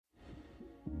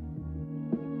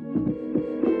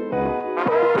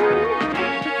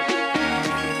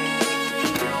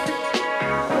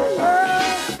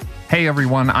Hey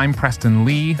everyone, I'm Preston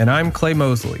Lee. And I'm Clay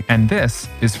Mosley. And this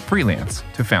is Freelance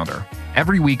to Founder.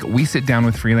 Every week, we sit down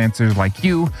with freelancers like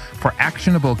you for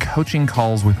actionable coaching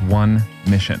calls with one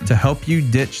mission: to help you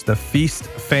ditch the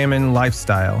feast-famine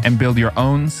lifestyle and build your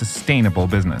own sustainable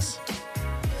business.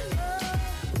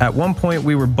 At one point,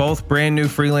 we were both brand new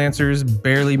freelancers,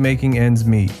 barely making ends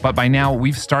meet. But by now,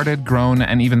 we've started, grown,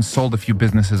 and even sold a few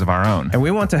businesses of our own. And we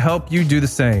want to help you do the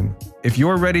same. If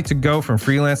you're ready to go from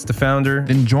freelance to founder,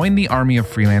 then join the army of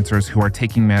freelancers who are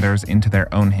taking matters into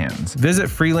their own hands. Visit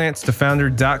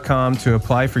freelancetofounder.com to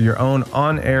apply for your own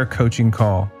on-air coaching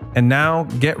call. And now,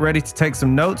 get ready to take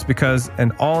some notes because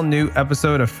an all-new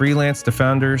episode of Freelance to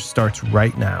Founder starts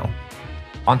right now.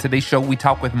 On today's show, we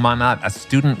talk with Manat, a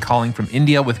student calling from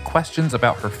India with questions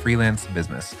about her freelance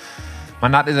business.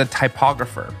 Manat is a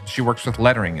typographer. She works with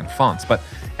lettering and fonts, but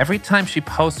every time she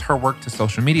posts her work to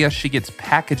social media, she gets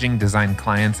packaging design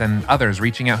clients and others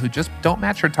reaching out who just don't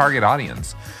match her target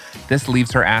audience. This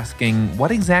leaves her asking,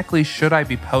 what exactly should I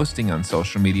be posting on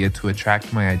social media to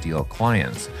attract my ideal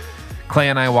clients? Clay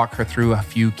and I walk her through a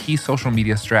few key social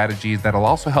media strategies that'll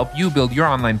also help you build your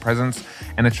online presence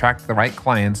and attract the right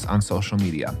clients on social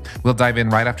media. We'll dive in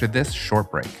right after this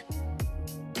short break.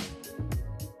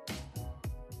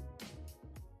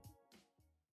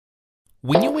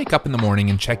 When you wake up in the morning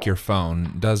and check your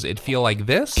phone, does it feel like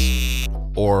this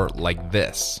or like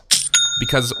this?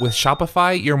 Because with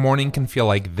Shopify, your morning can feel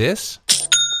like this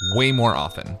way more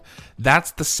often.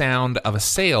 That's the sound of a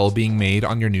sale being made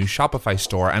on your new Shopify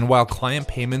store. And while client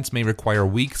payments may require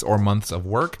weeks or months of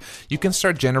work, you can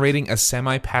start generating a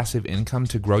semi-passive income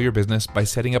to grow your business by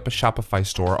setting up a Shopify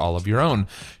store all of your own.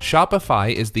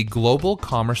 Shopify is the global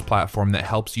commerce platform that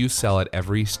helps you sell at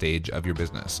every stage of your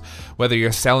business. Whether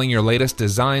you're selling your latest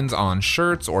designs on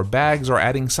shirts or bags or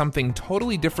adding something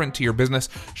totally different to your business,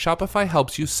 Shopify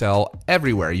helps you sell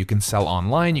everywhere. You can sell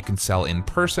online, you can sell in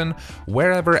person,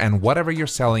 wherever and whatever you're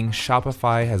selling,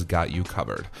 Shopify has got you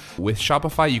covered. With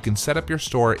Shopify, you can set up your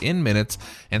store in minutes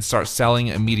and start selling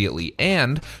immediately.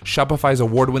 And Shopify's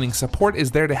award-winning support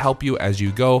is there to help you as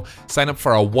you go. Sign up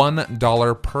for a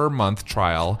 $1 per month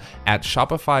trial at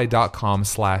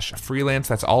shopify.com/freelance.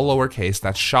 That's all lowercase.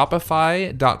 That's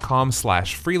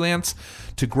shopify.com/freelance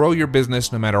to grow your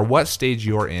business no matter what stage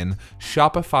you're in.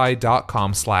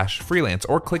 Shopify.com/freelance,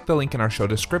 or click the link in our show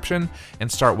description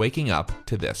and start waking up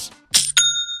to this.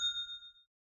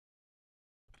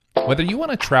 Whether you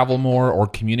want to travel more or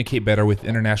communicate better with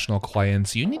international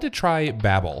clients, you need to try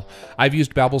Babbel. I've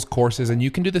used Babbel's courses, and you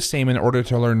can do the same in order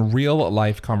to learn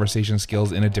real-life conversation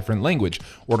skills in a different language.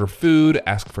 Order food,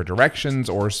 ask for directions,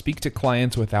 or speak to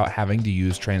clients without having to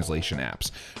use translation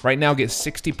apps. Right now, get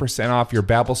 60% off your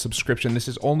Babbel subscription. This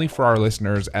is only for our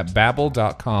listeners at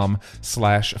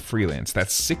babbel.com/freelance.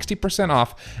 That's 60%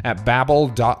 off at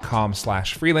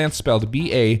babbel.com/freelance, spelled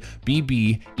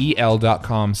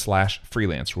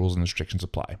BABBEL.com/freelance. Rules and restrictions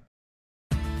apply.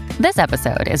 This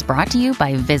episode is brought to you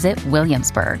by Visit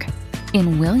Williamsburg.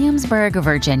 In Williamsburg,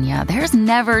 Virginia, there's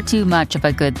never too much of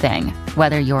a good thing.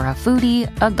 Whether you're a foodie,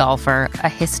 a golfer, a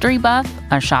history buff,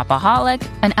 a shopaholic,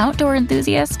 an outdoor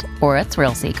enthusiast, or a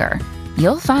thrill seeker,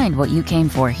 you'll find what you came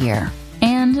for here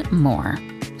and more.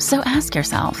 So ask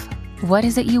yourself, what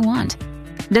is it you want?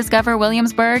 Discover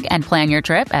Williamsburg and plan your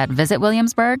trip at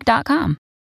visitwilliamsburg.com.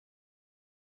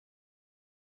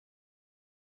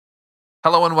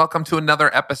 Hello and welcome to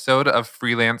another episode of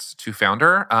Freelance to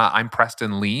Founder. I'm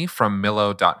Preston Lee from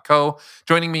Millo.co.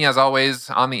 Joining me as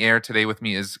always on the air today with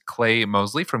me is Clay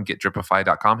Mosley from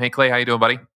GetDripify.com. Hey Clay, how you doing,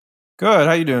 buddy? Good.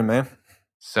 How you doing, man?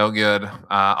 So good.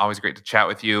 Always great to chat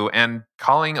with you. And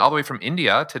calling all the way from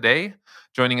India today,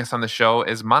 joining us on the show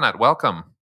is Manat.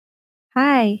 Welcome.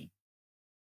 Hi.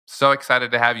 So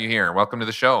excited to have you here. Welcome to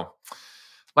the show.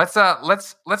 Let's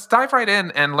dive right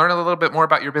in and learn a little bit more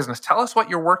about your business. Tell us what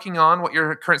you're working on, what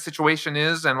your current situation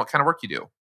is, and what kind of work you do.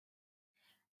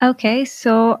 Okay,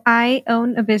 so I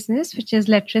own a business which is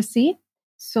Literacy.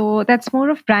 So that's more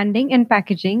of branding and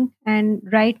packaging. And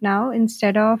right now,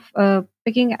 instead of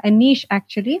picking a niche,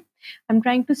 actually, I'm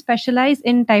trying to specialize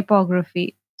in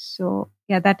typography. So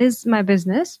yeah, that is my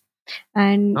business.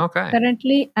 And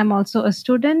currently, I'm also a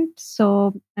student.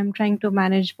 So I'm trying to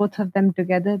manage both of them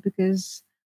together because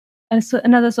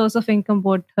another source of income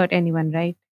won't hurt anyone,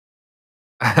 right?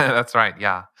 That's right.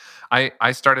 Yeah.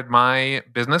 I started my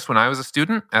business when I was a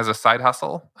student as a side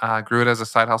hustle. Grew it as a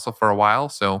side hustle for a while.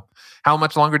 So how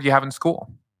much longer do you have in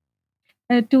school?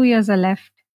 2 years are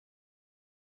left.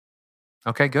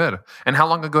 Okay, good. And how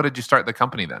long ago did you start the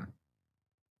company then?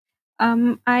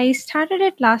 I started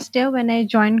it last year when I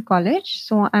joined college.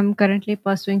 So I'm currently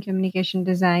pursuing communication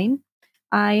design.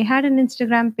 I had an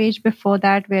Instagram page before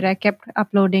that where I kept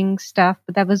uploading stuff,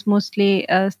 but that was mostly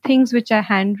things which I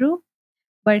hand drew.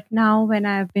 But now, when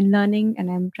I've been learning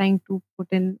and I'm trying to put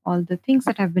in all the things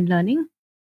that I've been learning.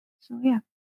 So, yeah.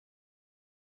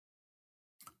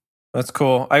 That's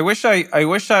cool. I wish I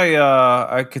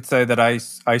could say that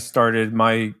I started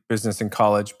my business in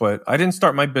college, but I didn't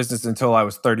start my business until I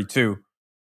was 32.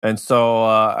 And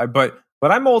so, but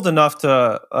I'm old enough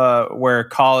to where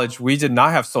college we did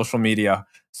not have social media.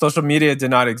 Social media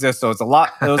did not exist, so it was a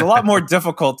lot more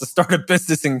difficult to start a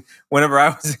business whenever I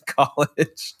was in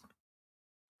college.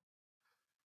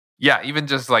 Yeah, even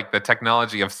just like the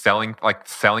technology of selling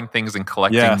things and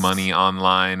collecting money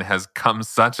online has come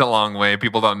such a long way.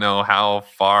 People don't know how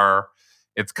far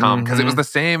it's come because it was the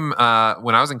same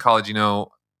when I was in college. You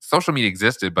know, social media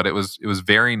existed, but it was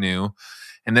very new.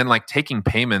 And then like taking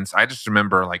payments, I just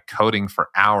remember like coding for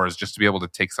hours just to be able to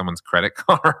take someone's credit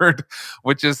card,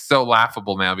 which is so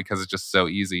laughable now because it's just so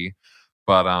easy.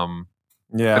 But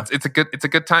yeah, it's a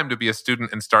good time to be a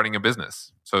student and starting a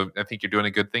business. So I think you're doing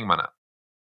a good thing, Mana.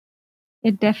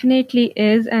 It definitely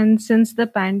is. And since the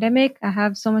pandemic, I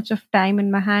have so much of time in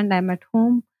my hand. I'm at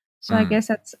home. So I guess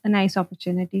that's a nice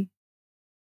opportunity.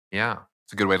 Yeah,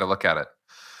 it's a good way to look at it.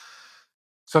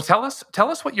 So tell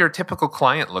us what your typical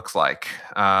client looks like.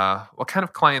 What kind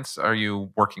of clients are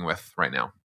you working with right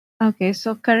now? Okay,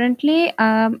 so currently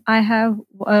I have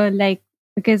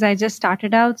because I just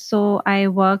started out, so I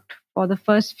worked for the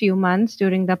first few months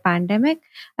during the pandemic.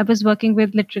 I was working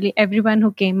with literally everyone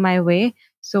who came my way.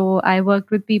 So I worked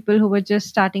with people who were just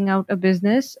starting out a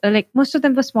business. Like most of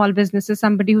them were small businesses,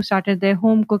 somebody who started their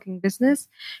home cooking business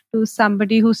to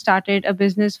somebody who started a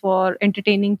business for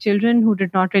entertaining children who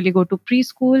did not really go to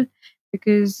preschool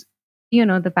because,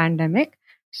 the pandemic.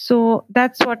 So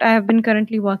that's what I have been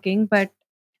currently working.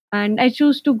 And I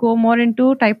choose to go more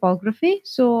into typography.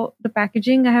 So the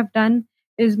packaging I have done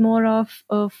is more of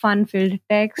a fun-filled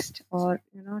text or,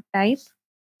 type.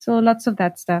 So lots of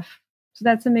that stuff. So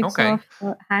that's a mix of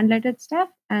hand-lettered stuff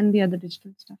and the other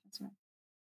digital stuff as well.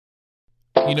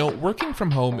 You know, working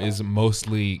from home is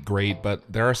mostly great, but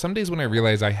there are some days when I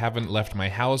realize I haven't left my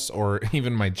house or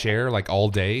even my chair like all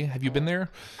day. Have you been there?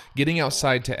 Getting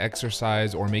outside to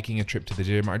exercise or making a trip to the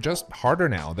gym are just harder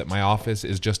now that my office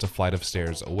is just a flight of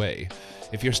stairs away.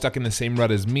 If you're stuck in the same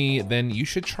rut as me, then you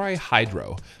should try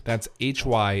Hydrow. That's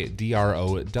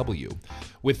HYDROW.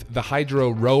 With the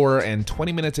Hydrow rower and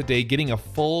 20 minutes a day, getting a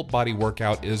full body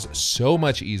workout is so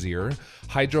much easier.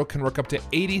 Hydrow can work up to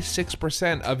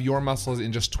 86% of your muscles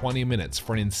in just 20 minutes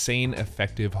for an insane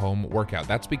effective home workout.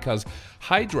 That's because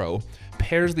Hydrow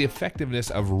pairs the effectiveness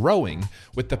of rowing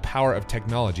with the power of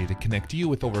technology to connect you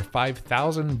with over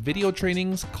 5,000 video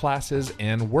trainings, classes,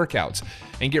 and workouts.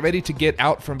 And get ready to get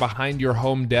out from behind your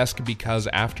home desk because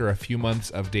after a few months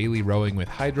of daily rowing with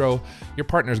Hydrow, your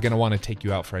partner's going to want to take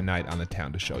you out for a night on the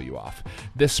town to show you off.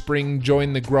 This spring,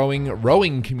 join the growing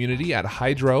rowing community at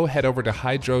Hydrow. Head over to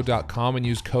hydrow.com and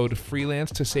use code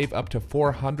FREELANCE to save up to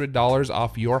 $400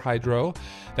 off your Hydrow.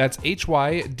 That's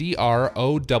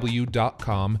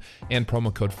HYDROW.com and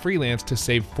promo code FREELANCE to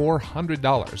save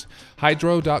 $400.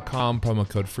 Hydrow.com, promo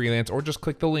code FREELANCE, or just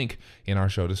click the link in our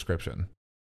show description.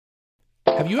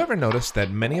 Have you ever noticed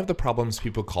that many of the problems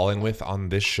people call in with on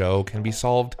this show can be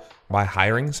solved by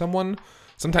hiring someone?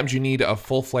 Sometimes you need a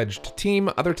full-fledged team,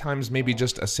 other times maybe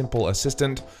just a simple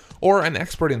assistant or an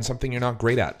expert in something you're not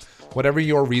great at. Whatever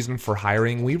your reason for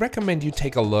hiring, we recommend you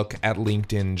take a look at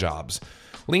LinkedIn Jobs.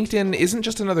 LinkedIn isn't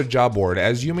just another job board.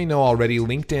 As you may know already,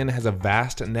 LinkedIn has a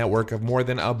vast network of more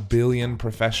than 1 billion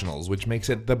professionals, which makes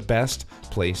it the best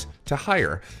place to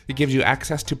hire. It gives you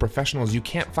access to professionals you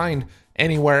can't find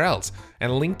anywhere else.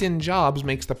 And LinkedIn Jobs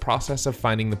makes the process of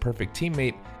finding the perfect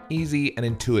teammate easy and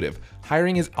intuitive.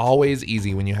 Hiring is always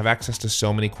easy when you have access to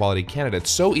so many quality candidates.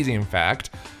 So easy, in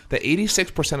fact, that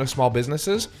 86% of small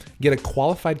businesses get a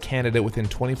qualified candidate within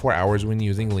 24 hours when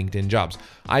using LinkedIn Jobs.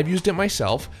 I've used it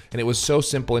myself, and it was so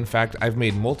simple. In fact, I've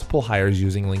made multiple hires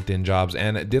using LinkedIn Jobs.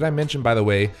 And did I mention, by the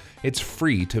way, it's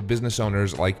free to business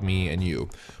owners like me and you.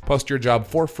 Post your job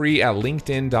for free at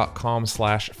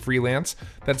linkedin.com/freelance.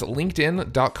 That's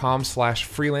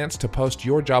linkedin.com/freelance to post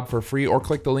your job for free, or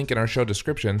click the link in our show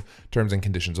description. Terms and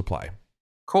conditions apply.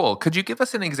 Cool. Could you give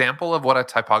us an example of what a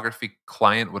typography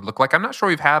client would look like? I'm not sure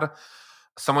we've had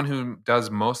someone who does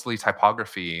mostly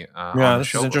typography on the show. Yeah,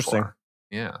 this is interesting. Before.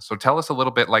 Yeah. So tell us a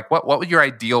little bit, like what would your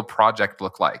ideal project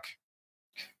look like?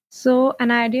 So an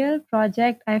ideal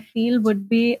project I feel would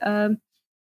be,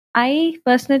 I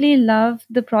personally love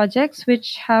the projects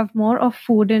which have more of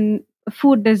food and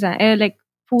food design, like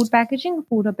food packaging,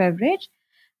 food or beverage.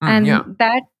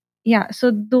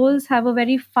 So those have a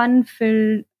very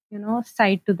fun-filled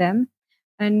side to them.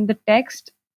 And the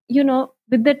text,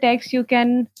 with the text, you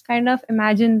can kind of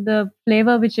imagine the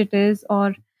flavor which it is,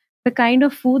 or the kind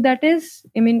of food that is.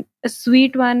 I mean, a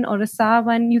sweet one or a sour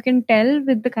one, you can tell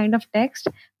with the kind of text.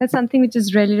 That's something which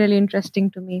is really, really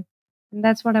interesting to me. And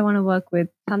that's what I want to work with.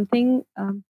 Something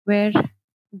where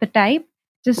the type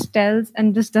just tells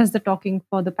and just does the talking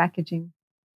for the packaging.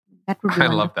 That would be I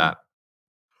wonderful. love that.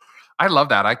 I love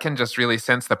that. I can just really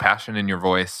sense the passion in your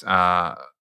voice about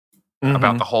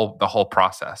the whole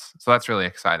process. So that's really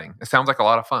exciting. It sounds like a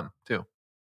lot of fun too.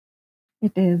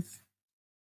 It is.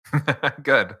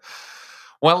 Good.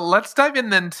 Well, let's dive in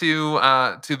then to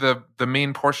the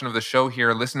main portion of the show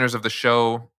here. Listeners of the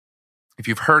show, if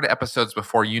you've heard episodes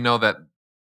before, you know that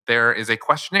there is a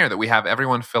questionnaire that we have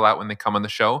everyone fill out when they come on the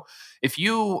show. If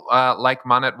you, like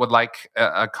Manat, would like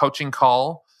a coaching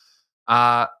call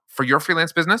for your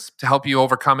freelance business to help you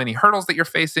overcome any hurdles that you're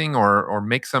facing or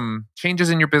make some changes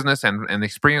in your business and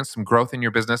experience some growth in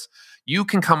your business, you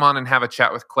can come on and have a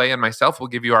chat with Clay and myself. We'll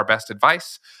give you our best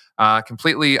advice,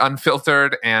 completely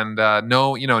unfiltered and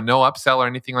no upsell or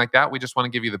anything like that. We just want to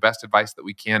give you the best advice that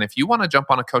we can. If you want to jump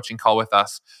on a coaching call with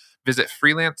us, visit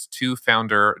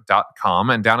freelance2founder.com,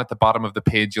 and down at the bottom of the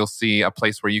page, you'll see a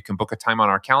place where you can book a time on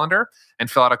our calendar and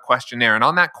fill out a questionnaire. And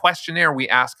on that questionnaire, we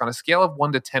ask on a scale of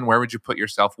 1 to 10, where would you put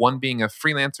yourself? 1 being a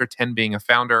freelancer, 10 being a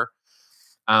founder.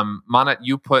 Manat,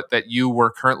 you put that you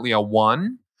were currently a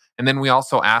 1. And then we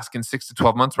also ask in 6 to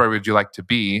 12 months, where would you like to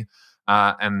be?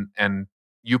 And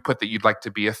you put that you'd like to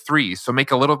be a 3. So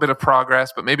make a little bit of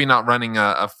progress, but maybe not running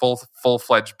a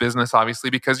full-fledged business,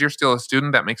 obviously, because you're still a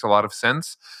student. That makes a lot of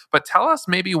sense. But tell us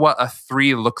maybe what a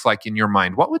 3 looks like in your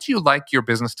mind. What would you like your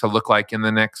business to look like in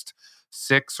the next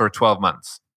 6 or 12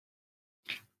 months?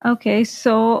 Okay,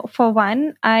 so for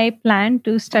one, I plan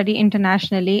to study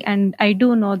internationally, and I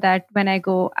do know that when I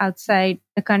go outside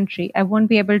the country, I won't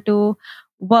be able to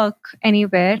work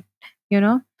anywhere,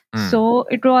 So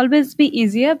it will always be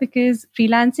easier because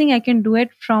freelancing, I can do it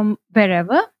from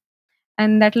wherever,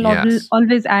 and that will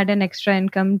always add an extra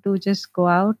income to just go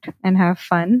out and have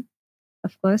fun,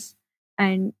 of course.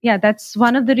 And yeah, that's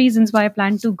one of the reasons why I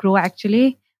plan to grow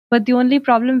actually. But the only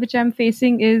problem which I'm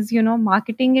facing is,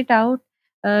 marketing it out,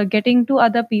 getting to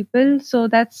other people. So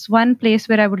that's one place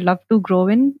where I would love to grow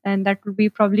in, and that would be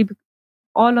probably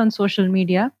all on social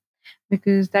media,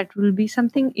 because that will be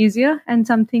something easier and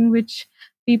something which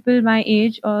people my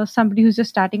age or somebody who's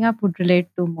just starting up would relate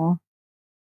to more.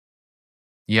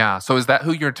 Yeah. So is that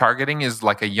who you're targeting, is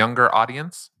like a younger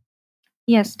audience?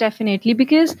 Yes, definitely.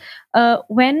 Because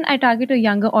when I target a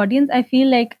younger audience, I feel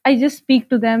like I just speak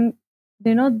to them,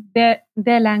 their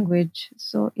language.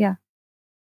 So yeah.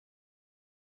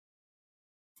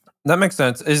 That makes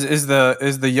sense. Is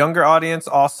the younger audience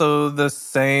also the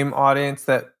same audience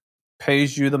that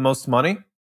pays you the most money?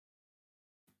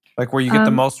 Like where you get the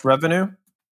most revenue?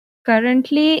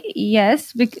 Currently,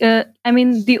 yes. I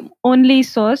mean, the only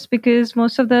source, because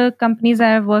most of the companies I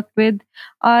have worked with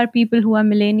are people who are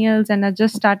millennials and are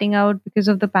just starting out because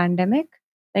of the pandemic.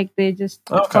 Like they just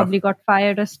probably got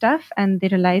fired or stuff, and they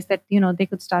realized that, they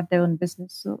could start their own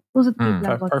business. So those are the people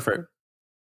I've worked with.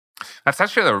 That's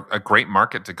actually a great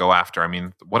market to go after. I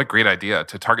mean, what a great idea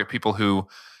to target people who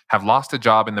have lost a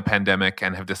job in the pandemic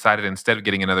and have decided instead of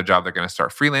getting another job, they're going to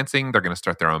start freelancing, they're going to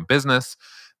start their own business.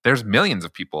 There's millions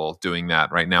of people doing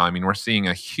that right now. I mean, we're seeing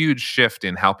a huge shift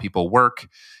in how people work.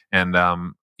 And,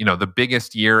 the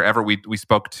biggest year ever, we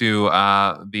spoke to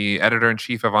the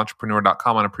editor-in-chief of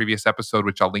entrepreneur.com on a previous episode,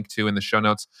 which I'll link to in the show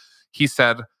notes. He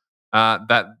said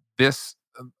that this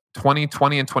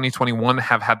 2020 and 2021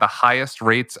 have had the highest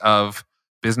rates of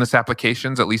business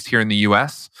applications, at least here in the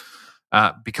US,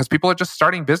 because people are just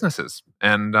starting businesses,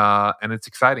 and it's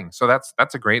exciting. So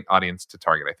that's a great audience to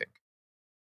target, I think.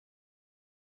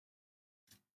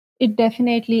 It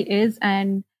definitely is,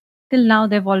 and till now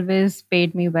they've always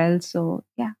paid me well. So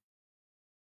yeah.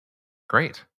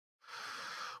 Great.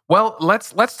 Well,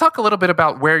 let's talk a little bit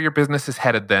about where your business is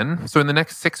headed then. So in the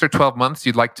next 6 or 12 months,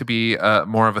 you'd like to be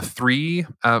more of a 3,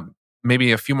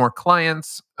 maybe a few more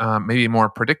clients, maybe more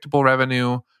predictable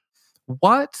revenue.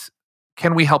 What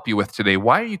can we help you with today?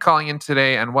 Why are you calling in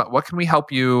today? And what can we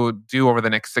help you do over the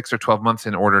next 6 or 12 months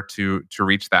in order to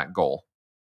reach that goal?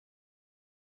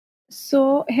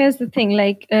 So here's the thing,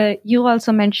 like you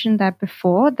also mentioned that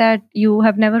before, that you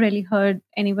have never really heard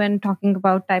anyone talking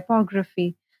about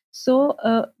typography. So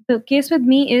the case with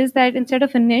me is that instead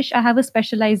of a niche, I have a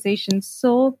specialization.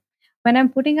 So when I'm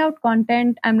putting out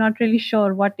content, I'm not really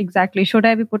sure what exactly. Should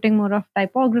I be putting more of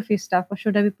typography stuff, or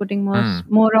should I be putting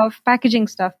more of packaging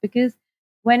stuff? Because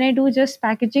when I do just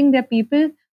packaging, there are people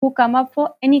who come up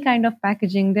for any kind of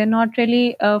packaging. They're not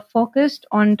really focused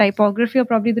on typography, or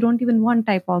probably they don't even want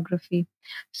typography.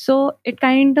 So it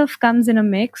kind of comes in a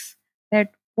mix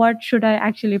that what should I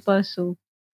actually pursue?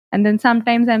 And then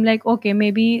sometimes I'm like, okay,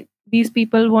 maybe these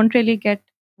people won't really get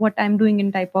what I'm doing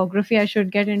in typography. I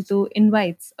should get into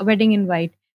invites, a wedding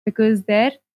invite, because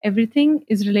there everything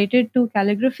is related to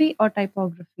calligraphy or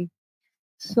typography.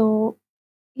 So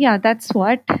yeah, that's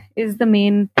what is the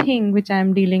main thing which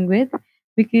I'm dealing with,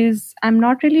 because I'm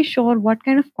not really sure what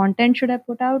kind of content should I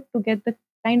put out to get the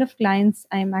kind of clients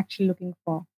I'm actually looking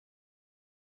for.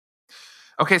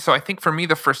 Okay, so I think for me,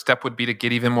 the first step would be to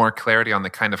get even more clarity on the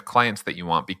kind of clients that you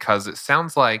want, because it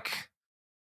sounds like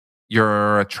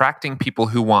you're attracting people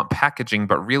who want packaging,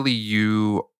 but really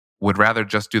you would rather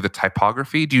just do the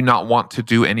typography. Do you not want to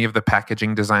do any of the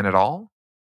packaging design at all?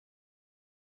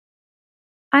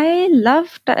 I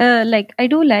I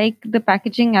do like the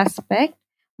packaging aspect,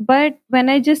 but when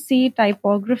I just see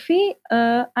typography,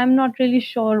 I'm not really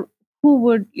sure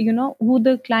who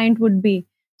the client would be.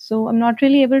 So I'm not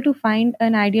really able to find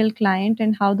an ideal client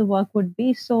and how the work would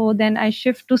be. So then I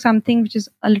shift to something which is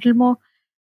a little more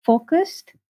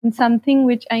focused and something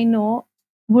which I know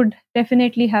would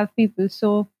definitely have people.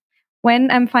 So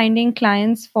when I'm finding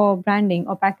clients for branding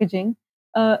or packaging,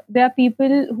 there are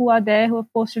people who are there who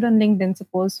have posted on LinkedIn,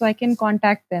 suppose, so I can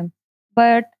contact them.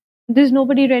 But there's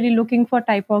nobody really looking for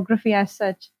typography as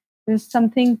such. There's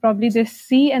something probably they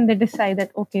see and they decide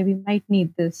that, okay, we might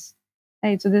need this.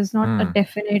 Right. So there's not a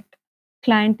definite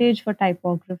clientage for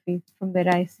typography from where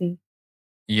I see.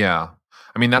 Yeah.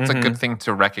 I mean, that's a good thing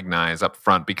to recognize up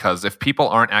front, because if people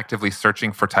aren't actively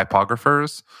searching for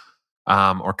typographers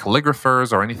or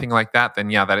calligraphers or anything like that, then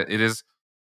yeah, that it is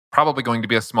probably going to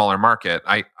be a smaller market.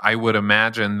 I would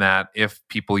imagine that if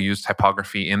people use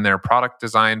typography in their product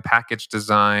design, package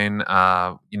design,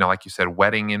 like you said,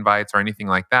 wedding invites or anything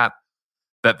like that,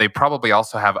 that they probably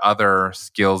also have other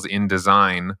skills in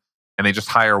design, and they just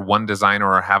hire one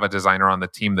designer or have a designer on the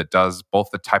team that does both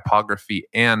the typography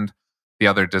and the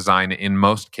other design in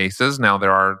most cases. Now,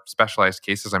 there are specialized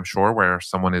cases, I'm sure, where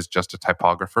someone is just a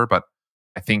typographer, but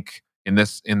I think in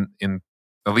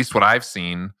at least what I've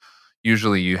seen,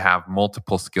 usually you have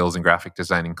multiple skills in graphic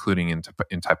design, including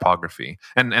in typography.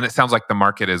 And it sounds like the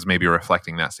market is maybe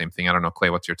reflecting that same thing. I don't know,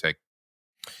 Clay, what's your take?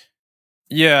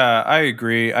 Yeah, I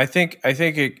agree. I think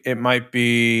it might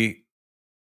be.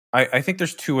 I think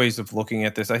there's two ways of looking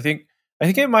at this. I think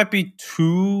it might be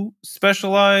too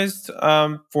specialized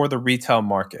for the retail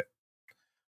market.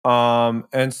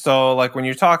 And so like when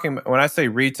I say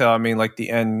retail, I mean like the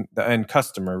end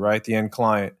customer, right? The end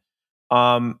client.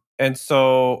 And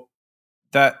so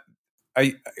that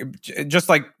I just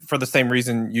like for the same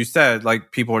reason you said,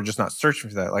 like people are just not searching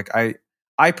for that. Like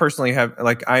I personally have,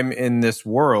 like, I'm in this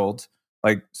world,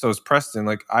 like, so is Preston.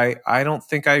 Like I don't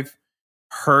think I've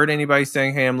heard anybody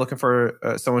saying, hey, I'm looking for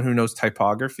someone who knows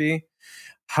typography.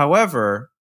 However,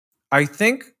 I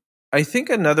think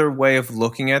another way of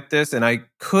looking at this, and I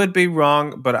could be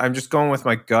wrong, but I'm just going with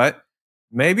my gut.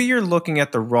 Maybe you're looking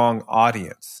at the wrong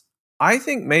audience. I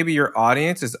think maybe your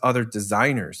audience is other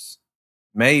designers.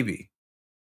 Maybe.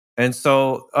 And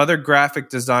so other graphic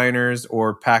designers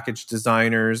or package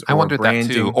designers, I wondered branding,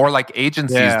 that too. Or like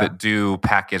agencies that do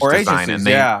package or design, and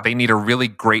they they need a really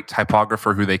great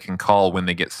typographer who they can call when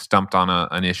they get stumped on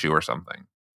an issue or something.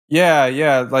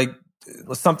 Yeah, like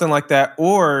something like that.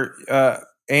 Or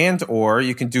or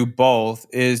you can do both.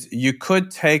 Is you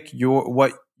could take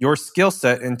your skill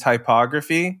set in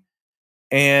typography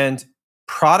and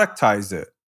productize it,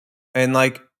 and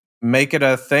like make it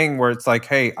a thing where it's like,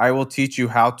 hey, I will teach you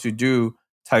how to do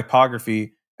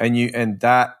typography, and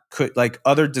that could, like,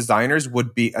 other designers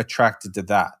would be attracted to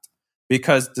that,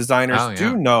 because designers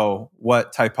do know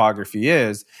what typography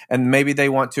is, and maybe they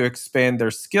want to expand their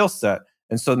skill set,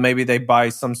 and so maybe they buy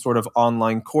some sort of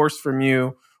online course from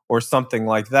you or something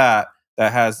like that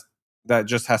that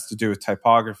just has to do with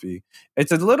typography.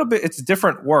 It's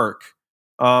different work,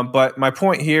 but my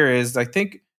point here is I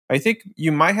think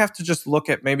you might have to just look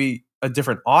at maybe a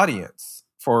different audience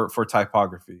for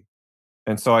typography.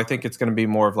 And so I think it's going to be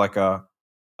more of like a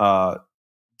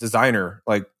designer,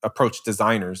 like approach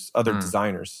designers, other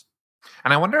designers.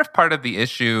 And I wonder if part of the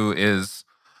issue is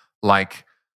like,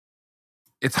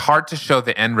 it's hard to show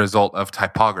the end result of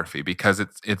typography because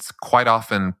it's quite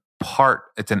often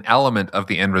it's an element of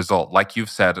the end result. Like you've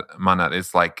said, Manat,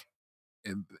 it's like,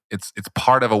 it's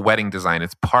part of a wedding design.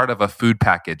 It's part of a food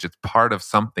package. It's part of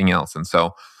something else. And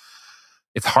so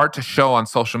it's hard to show on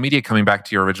social media, coming back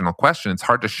to your original question, it's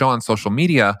hard to show on social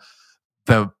media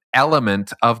the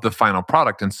element of the final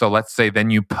product. And so let's say then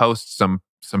you post some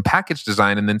package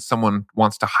design, and then someone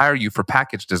wants to hire you for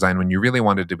package design when you really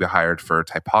wanted to be hired for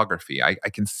typography. I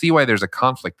can see why there's a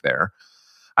conflict there.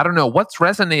 I don't know what's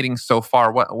resonating so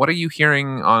far. What are you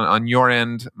hearing on your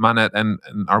end, Manet, and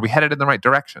are we headed in the right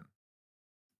direction?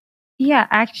 Yeah,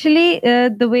 actually,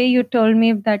 the way you told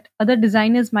me that other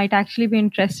designers might actually be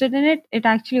interested in it, it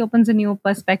actually opens a new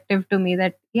perspective to me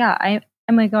that, yeah,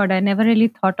 oh my God, I never really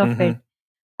thought of it.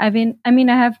 I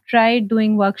have tried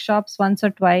doing workshops once or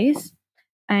twice,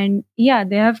 and yeah,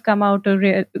 they have come out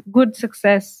a good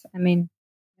success.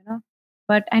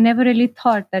 But I never really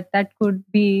thought that that could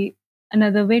be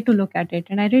another way to look at it.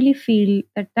 And I really feel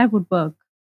that that would work.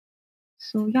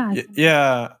 So yeah.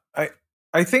 Yeah.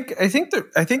 I think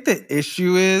the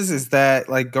issue is that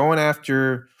like going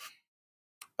after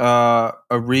a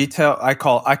retail, I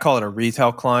call it a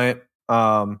retail client,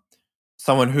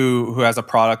 someone who has a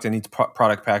product and needs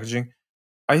product packaging.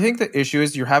 I think the issue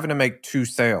is you're having to make two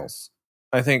sales.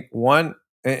 I think one,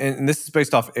 and this is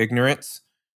based off ignorance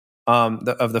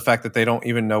of the fact that they don't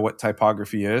even know what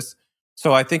typography is.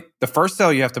 So I think the first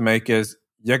sale you have to make is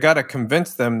you got to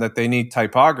convince them that they need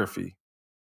typography.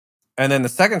 And then the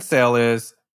second sale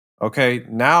is, okay,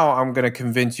 now I'm going to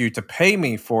convince you to pay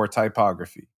me for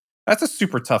typography. That's a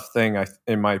super tough thing,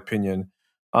 in my opinion.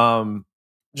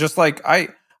 Just like I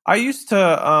used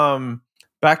to,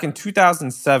 back in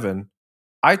 2007,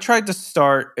 I tried to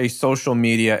start a social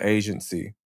media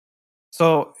agency.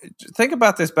 So think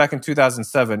about this back in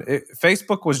 2007.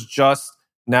 Facebook was just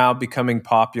now becoming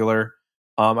popular.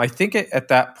 I think at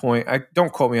that point,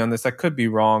 don't quote me on this, I could be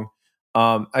wrong.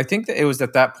 I think that it was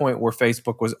at that point where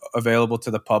Facebook was available to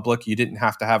the public. You didn't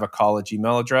have to have a college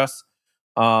email address.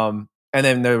 And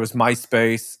then there was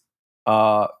MySpace.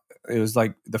 It was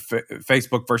like the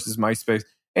Facebook versus MySpace.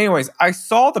 Anyways, I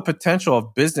saw the potential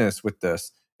of business with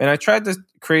this. And I tried to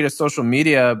create a social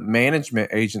media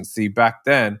management agency back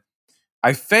then.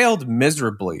 I failed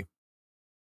miserably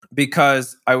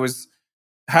because I was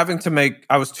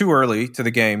too early to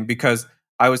the game because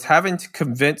I was having to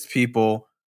convince people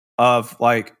of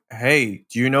like, hey,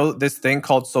 do you know this thing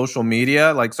called social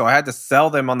media? Like, so I had to sell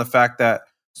them on the fact that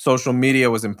social media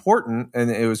was important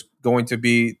and it was going to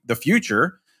be the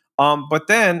future. But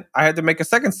then I had to make a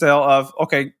second sale of,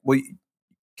 okay, well,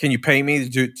 can you pay me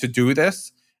to do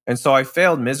this? And so I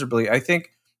failed miserably. I think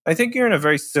you're in a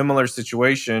very similar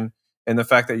situation in the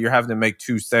fact that you're having to make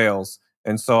two sales.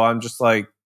 And so I'm just like,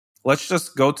 let's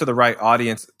just go to the right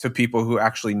audience, to people who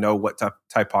actually know what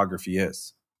typography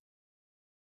is.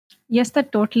 Yes,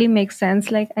 that totally makes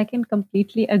sense. Like, I can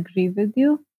completely agree with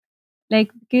you.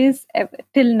 Like, because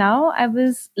till now, I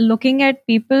was looking at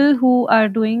people who are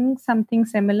doing something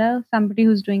similar, somebody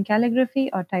who's doing calligraphy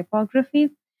or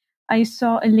typography. I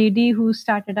saw a lady who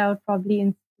started out probably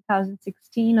in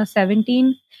 2016 or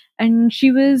 17, and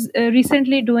she was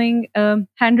recently doing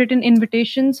handwritten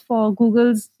invitations for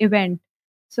Google's event.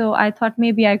 So I thought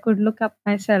maybe I could look up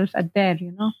myself at there,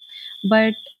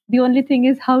 But the only thing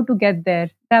is how to get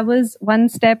there. That was one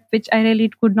step which I really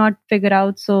could not figure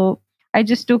out. So I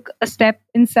just took a step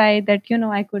inside that,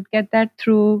 I could get that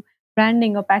through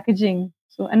branding or packaging.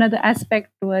 So another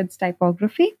aspect towards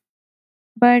typography.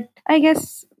 But I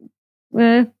guess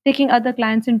taking other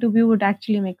clients into view would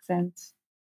actually make sense.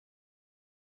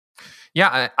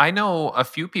 Yeah, I know a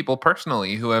few people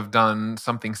personally who have done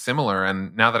something similar.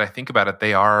 And now that I think about it,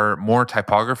 they are more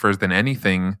typographers than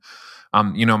anything.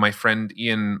 My friend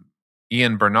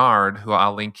Ian Bernard, who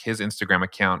I'll link his Instagram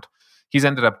account, he's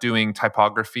ended up doing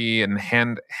typography and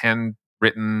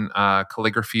handwritten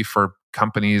calligraphy for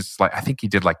companies like, I think he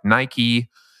did like Nike.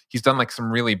 He's done like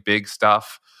some really big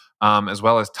stuff, as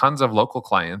well as tons of local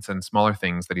clients and smaller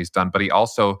things that he's done. But he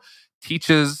also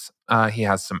teaches. He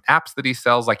has some apps that he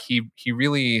sells. Like he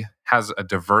really has a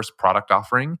diverse product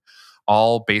offering,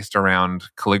 all based around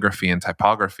calligraphy and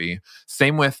typography.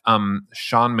 Same with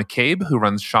Sean McCabe, who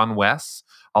runs Sean Wes.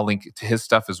 I'll link to his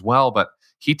stuff as well. But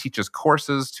he teaches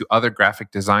courses to other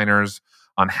graphic designers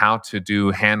on how to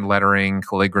do hand lettering,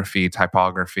 calligraphy,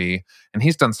 typography, and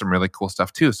he's done some really cool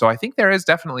stuff too. So I think there is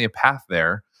definitely a path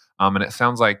there. And it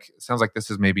sounds like this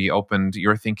has maybe opened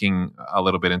your thinking a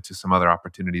little bit into some other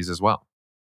opportunities as well.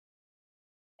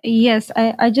 Yes,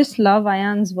 I just love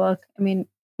Ayan's work. I mean,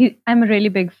 I'm a really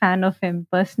big fan of him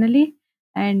personally.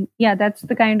 And yeah, that's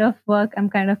the kind of work I'm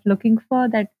kind of looking for,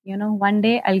 that, one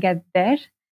day I'll get there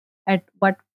at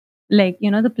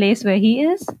the place where he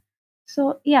is.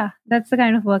 So yeah, that's the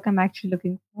kind of work I'm actually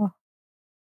looking for.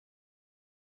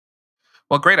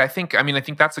 Well, great. I think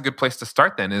that's a good place to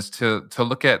start then, is to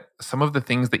look at some of the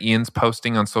things that Ian's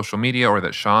posting on social media or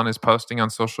that Sean is posting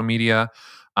on social media.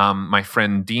 My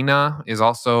friend Dina is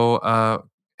also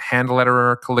hand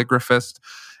letterer, calligraphist,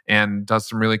 and does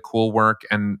some really cool work.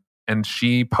 And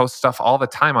she posts stuff all the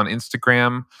time on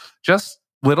Instagram, just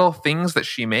little things that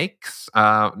she makes,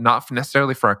 not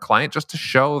necessarily for a client, just to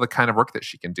show the kind of work that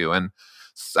she can do. And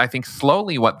I think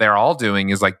slowly what they're all doing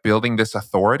is like building this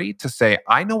authority to say,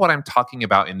 I know what I'm talking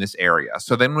about in this area.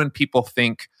 So then when people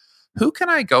think, who can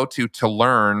I go to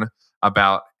learn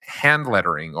about hand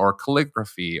lettering or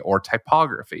calligraphy or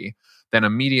typography, then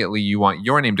immediately you want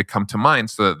your name to come to mind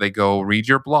so that they go read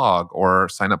your blog or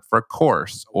sign up for a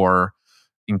course or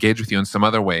engage with you in some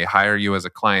other way, hire you as a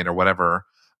client or whatever.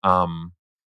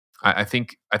 I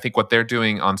think what they're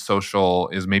doing on social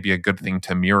is maybe a good thing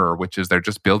to mirror, which is they're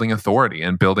just building authority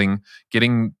and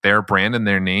getting their brand and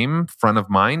their name front of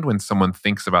mind when someone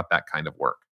thinks about that kind of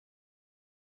work.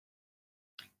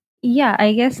 Yeah,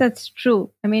 I guess that's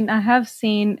true. I mean, I have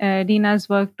seen Dina's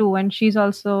work too, and she's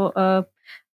also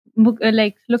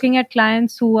like looking at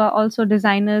clients who are also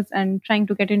designers and trying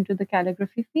to get into the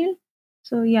calligraphy field.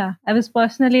 So yeah, I was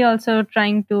personally also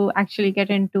trying to actually get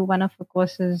into one of the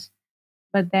courses,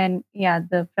 but then yeah,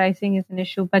 the pricing is an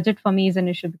issue. Budget for me is an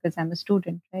issue because I'm a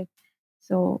student, right?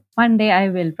 So one day I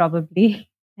will probably,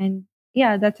 and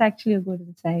yeah, that's actually a good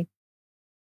insight.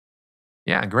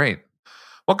 Yeah, great.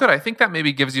 Well, good. I think that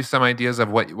maybe gives you some ideas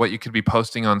of what you could be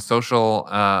posting on social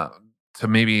to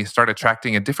maybe start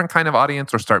attracting a different kind of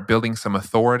audience or start building some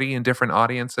authority in different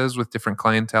audiences with different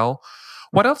clientele.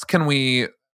 What else can we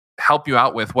help you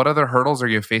out with? What other hurdles are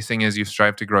you facing as you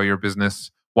strive to grow your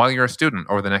business while you're a student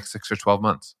over the next 6 or 12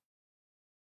 months?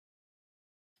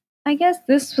 I guess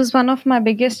this was one of my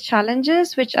biggest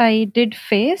challenges, which I did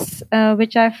face,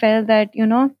 which I felt that,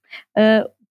 uh,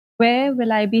 where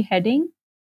will I be heading?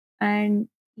 And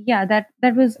yeah,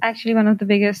 that was actually one of the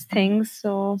biggest things.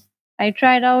 So I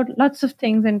tried out lots of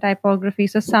things in typography.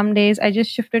 So some days I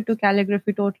just shifted to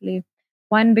calligraphy totally.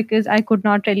 One, because I could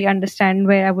not really understand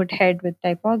where I would head with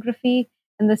typography,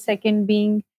 and the second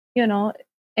being, you know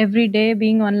every day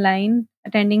being online,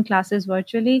 attending classes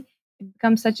virtually, it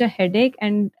becomes such a headache.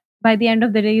 And by the end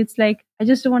of the day, it's like I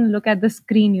just don't want to look at the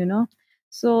screen.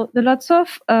 So the lots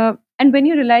of and when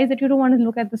you realize that you don't want to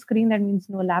look at the screen, that means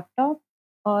no laptop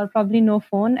or probably no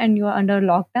phone, and you are under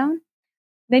lockdown,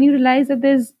 then you realize that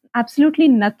there's absolutely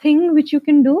nothing which you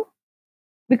can do,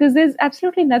 because there's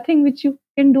absolutely nothing which you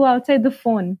can do outside the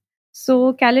phone.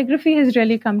 So calligraphy has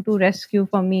really come to rescue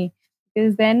for me,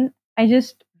 because then I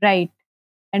just write,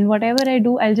 and whatever I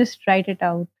do, I'll just write it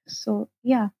out. So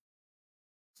yeah,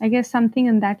 I guess something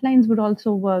in that lines would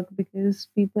also work, because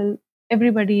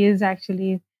everybody is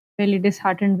actually really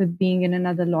disheartened with being in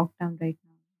another lockdown right now.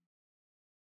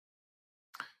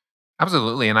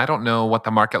 Absolutely. And I don't know what the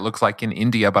market looks like in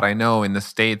India, but I know in the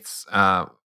States,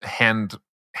 hand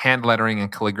lettering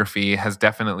and calligraphy has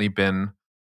definitely been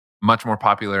much more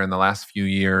popular in the last few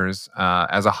years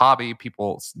as a hobby.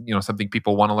 People, something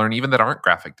people want to learn, even that aren't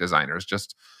graphic designers.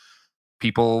 Just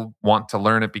people want to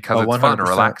learn it because it's fun or 100%.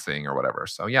 relaxing or whatever.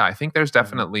 So yeah, I think there's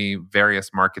definitely various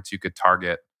markets you could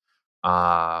target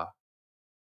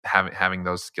having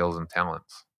those skills and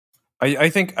talents. I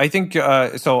think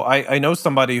so. I know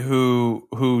somebody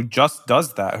who just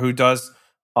does that. Who does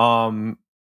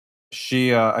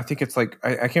she I think it's like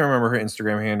I can't remember her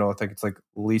Instagram handle. I think it's like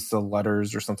Lisa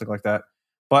Letters or something like that.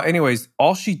 But anyways,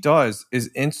 all she does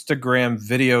is Instagram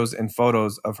videos and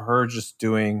photos of her just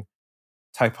doing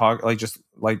typography, like just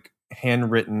like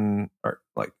handwritten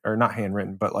or not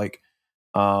handwritten, but like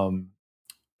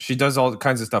she does all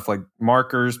kinds of stuff like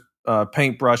markers,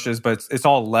 paint brushes, but it's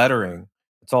all lettering.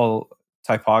 It's all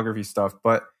typography stuff.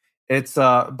 But it's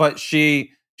but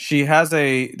she has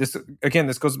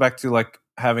this goes back to like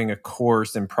having a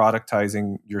course and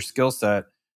productizing your skill set.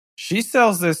 She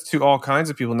sells this to all kinds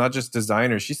of people, not just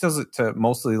designers. She sells it to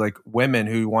mostly like women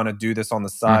who want to do this on the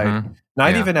side,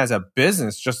 not even as a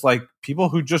business, just like people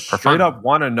who just straight up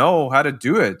want to know how to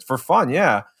do it for fun.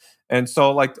 Yeah. And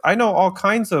so like I know all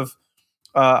kinds of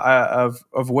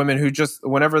women who just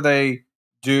whenever they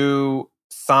do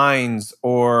signs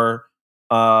or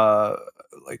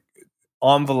like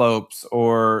envelopes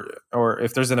or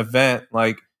if there's an event,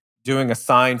 like doing a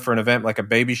sign for an event like a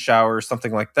baby shower or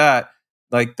something like that,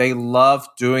 like they love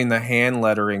doing the hand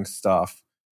lettering stuff,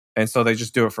 and so they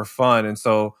just do it for fun. And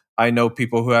so I know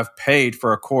people who have paid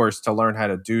for a course to learn how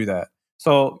to do that.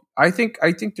 So I think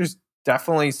there's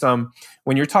definitely some,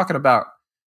 when you're talking about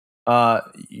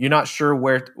you're not sure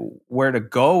where to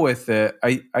go with it.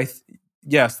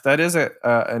 Yes, that is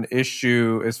an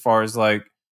issue as far as like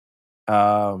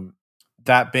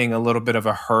that being a little bit of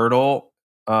a hurdle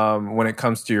when it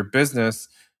comes to your business,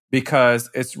 because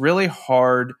it's really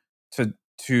hard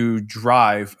to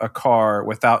drive a car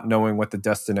without knowing what the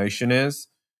destination is.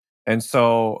 And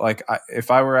so like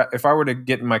if I were to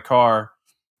get in my car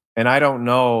and I don't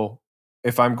know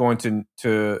if I'm going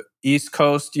to East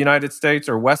Coast United States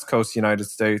or West Coast United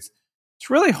States, it's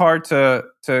really hard to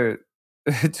to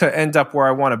end up where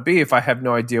I want to be if I have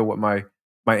no idea what my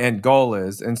end goal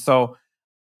is. And so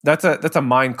that's a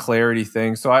mind clarity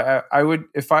thing. So I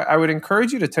would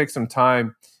encourage you to take some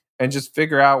time and just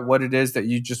figure out what it is that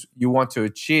you want to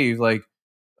achieve, like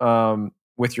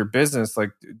with your business.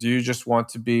 Like, do you just want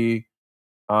to be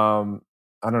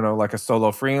I don't know, like a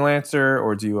solo freelancer,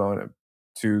 or do you want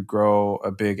to grow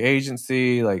a big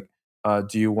agency? Like,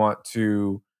 do you want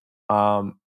to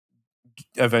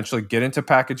eventually get into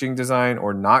packaging design,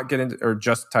 or not get into, or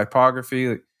just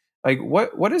typography? Like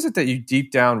what is it that you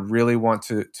deep down really want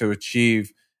to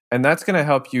achieve? And that's going to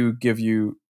help you give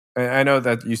you. I know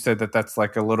that you said that that's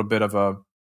like a little bit of a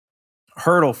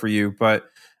hurdle for you, but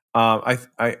I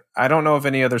don't know of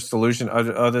any other solution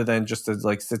other than just to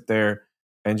like sit there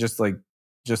and just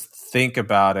think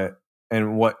about it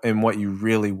and what you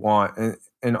really want.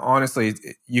 And honestly,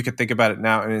 you could think about it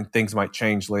now, and then things might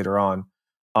change later on.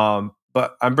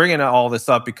 But I'm bringing all this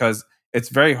up because it's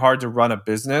very hard to run a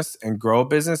business and grow a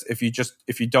business if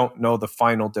you don't know the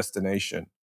final destination.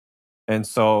 And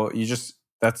so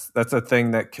that's a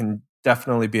thing that can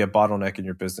definitely be a bottleneck in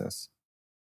your business.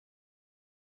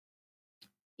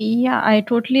 Yeah, I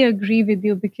totally agree with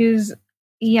you because,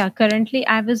 yeah, currently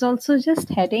I was also just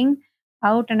heading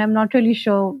out and I'm not really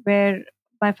sure where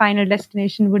my final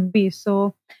destination would be.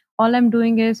 So all I'm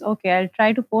doing is, okay, I'll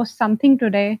try to post something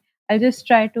today. I'll just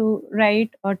try to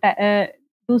write or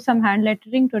do some hand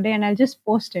lettering today, and I'll just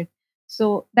post it.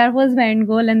 So that was my end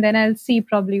goal. And then I'll see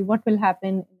probably what will happen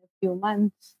in a few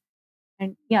months.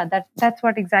 And yeah, that's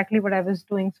exactly what I was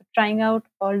doing. So trying out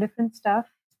all different stuff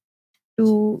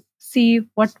to see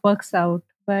what works out.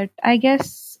 But I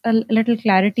guess a little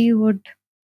clarity would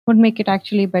make it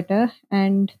actually better.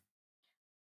 And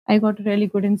I got a really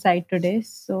good insight today.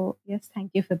 So yes,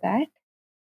 thank you for that.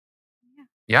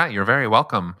 Yeah, you're very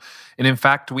welcome. And in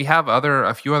fact, we have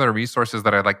a few other resources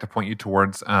that I'd like to point you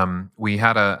towards. We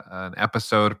had an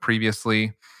episode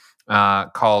previously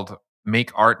called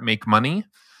 "Make Art, Make Money,"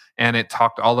 and it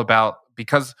talked all about,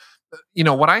 because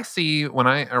what I see what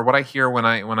I hear when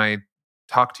I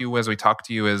talk to you, as we talk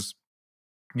to you, is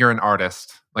you're an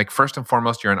artist. Like, first and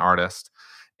foremost, you're an artist.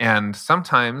 And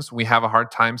sometimes we have a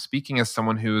hard time speaking as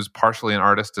someone who's partially an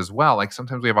artist as well. Like,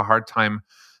 sometimes we have a hard time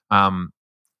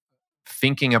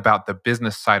thinking about the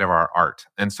business side of our art.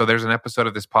 And so there's an episode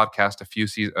of this podcast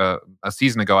a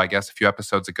season ago, I guess, a few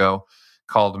episodes ago,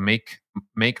 called Make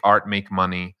Art, Make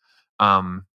Money.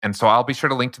 And so I'll be sure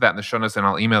to link to that in the show notes, and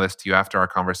I'll email this to you after our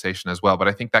conversation as well. But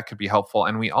I think that could be helpful.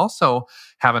 And we also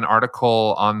have an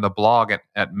article on the blog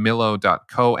at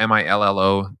millo.co,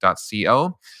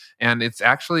 millo.co. And it's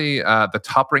actually the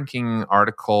top ranking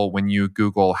article when you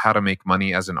Google how to make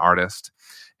money as an artist.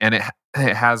 And it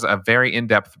has a very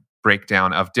in-depth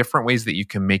breakdown of different ways that you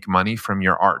can make money from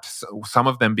your art. So some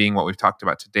of them being what we've talked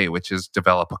about today, which is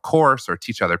develop a course or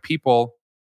teach other people.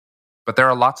 But there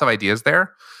are lots of ideas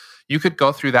there. You could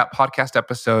go through that podcast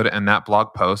episode and that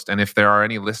blog post. And if there are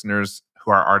any listeners who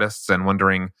are artists and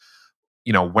wondering,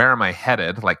 where am I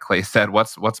headed? Like Clay said,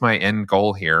 what's my end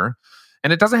goal here?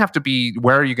 And it doesn't have to be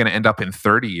where are you going to end up in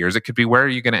 30 years. It could be where are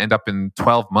you going to end up in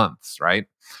 12 months, right?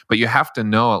 But you have to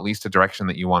know at least a direction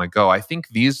that you want to go. I think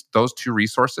those two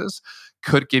resources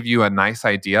could give you a nice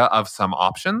idea of some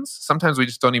options. Sometimes we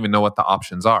just don't even know what the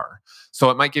options are.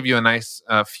 So it might give you a nice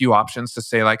few options to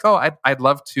say, like, oh, I'd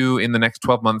love to, in the next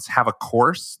 12 months, have a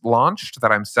course launched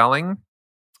that I'm selling,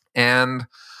 and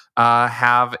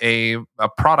have a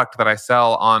product that I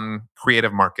sell on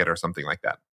Creative Market or something like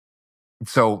that.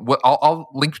 So I'll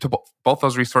link to both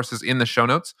those resources in the show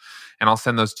notes, and I'll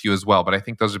send those to you as well. But I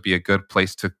think those would be a good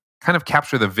place to kind of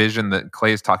capture the vision that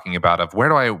Clay is talking about of where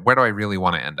do I really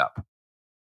want to end up.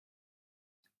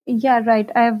 Yeah, right.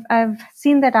 I've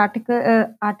seen that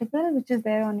article which is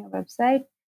there on your website,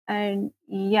 and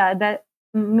yeah, that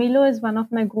Millo is one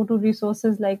of my go-to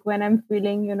resources. Like when I'm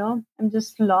feeling, I'm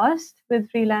just lost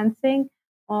with freelancing,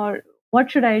 or what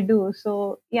should I do?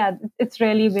 So yeah, it's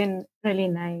really been really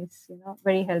nice,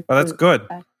 very helpful. Oh, that's good.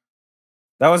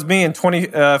 That was me in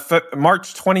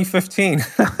March 2015.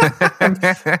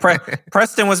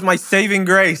 Preston was my saving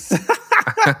grace. So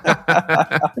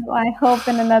I hope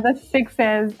in another 6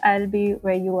 years I'll be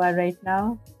where you are right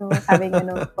now. So having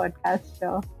a podcast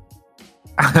show.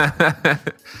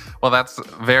 Well, that's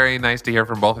very nice to hear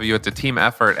from both of you. It's a team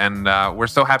effort, and we're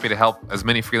so happy to help as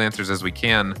many freelancers as we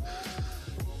can.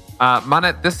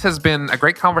 Manet, this has been a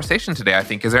great conversation today, I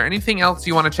think. Is there anything else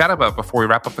you want to chat about before we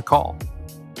wrap up the call?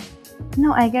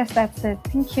 No, I guess that's it.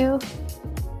 Thank you.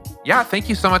 Yeah, thank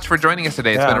you so much for joining us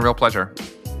today. It's been a real pleasure.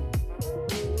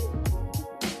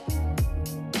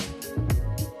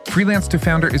 Freelance to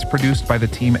Founder is produced by the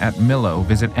team at Millo.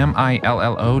 Visit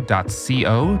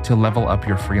millo.co to level up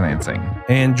your freelancing.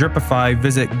 And Dripify,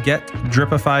 visit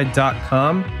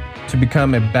getdripify.com to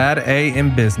become a bad A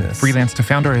in business. Freelance to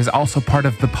Founder is also part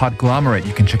of The Podglomerate.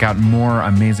 You can check out more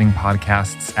amazing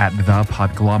podcasts at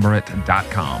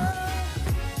thepodglomerate.com.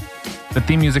 The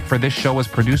theme music for this show was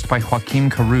produced by Joaquin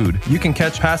Carud. You can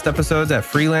catch past episodes at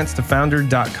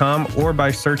freelancetofounder.com or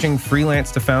by searching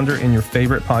Freelance to Founder in your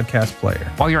favorite podcast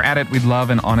player. While you're at it, we'd love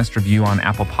an honest review on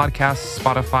Apple Podcasts,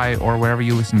 Spotify, or wherever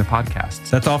you listen to podcasts.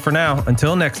 That's all for now.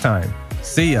 Until next time.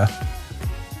 See ya.